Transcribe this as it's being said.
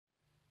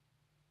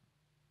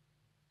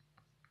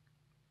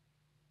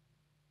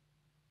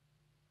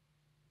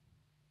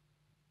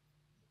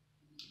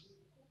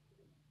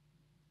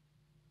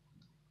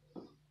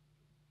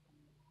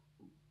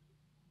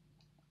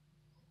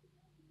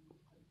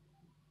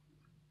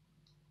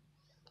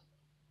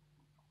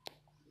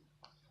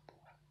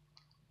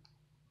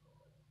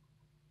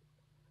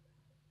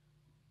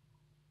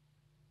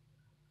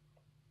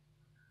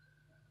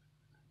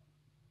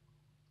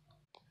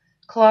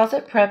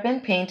Closet Prep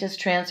and Paint is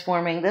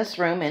transforming this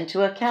room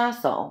into a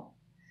castle.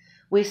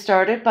 We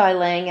started by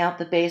laying out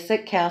the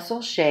basic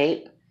castle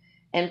shape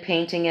and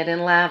painting it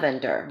in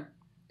lavender.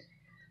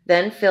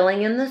 Then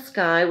filling in the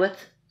sky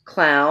with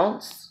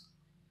clouds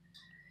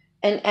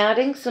and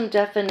adding some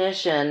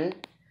definition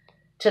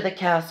to the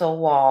castle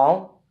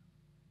wall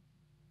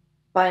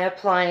by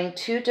applying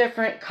 2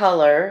 different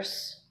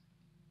colors.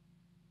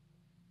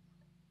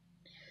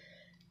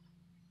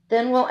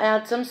 Then we'll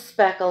add some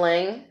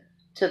speckling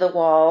to the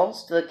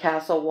walls, to the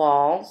castle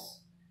walls,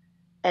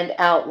 and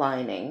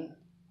outlining.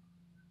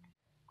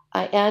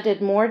 I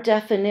added more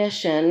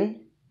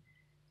definition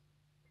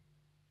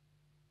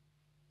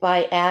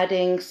by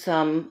adding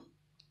some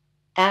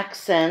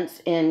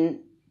accents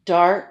in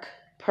dark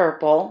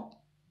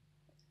purple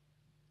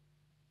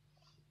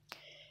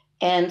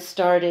and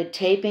started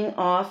taping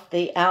off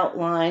the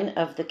outline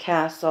of the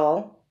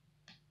castle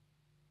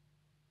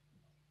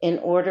in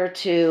order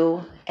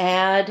to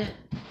add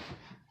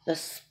the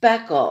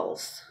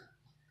speckles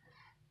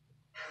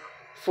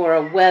for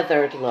a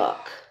weathered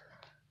look.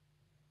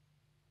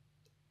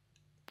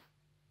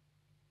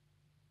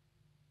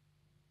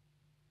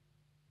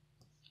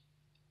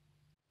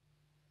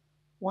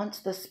 Once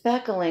the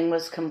speckling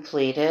was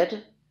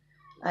completed,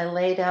 I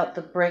laid out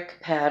the brick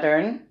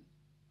pattern,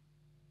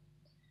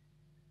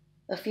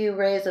 a few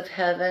rays of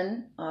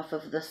heaven off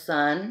of the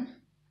sun,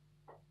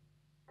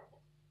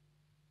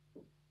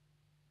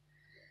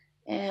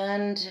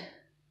 and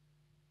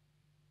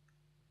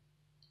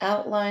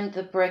outlined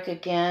the brick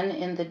again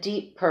in the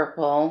deep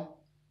purple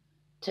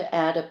to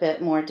add a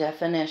bit more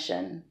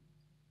definition.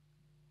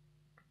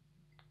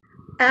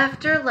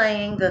 After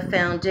laying the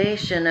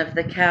foundation of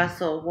the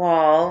castle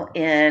wall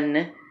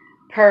in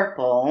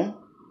purple,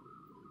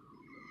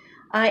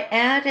 I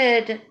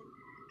added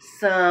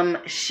some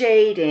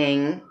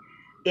shading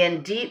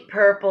in deep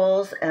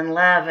purples and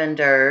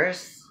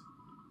lavenders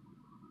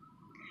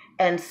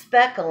and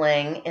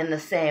speckling in the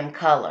same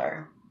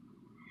color.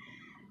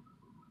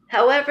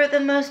 However, the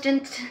most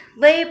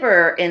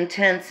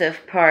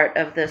labor-intensive part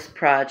of this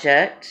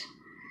project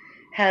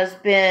has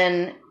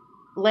been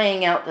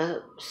laying out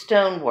the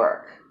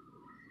stonework,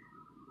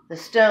 the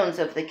stones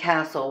of the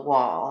castle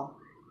wall.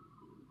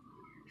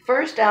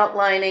 First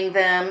outlining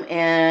them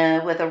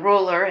with a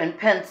ruler and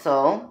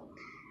pencil,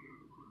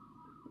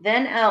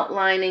 then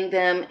outlining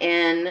them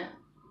in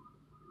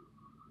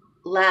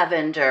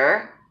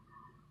lavender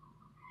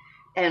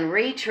and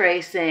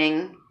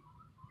retracing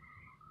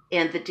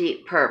in the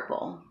deep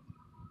purple.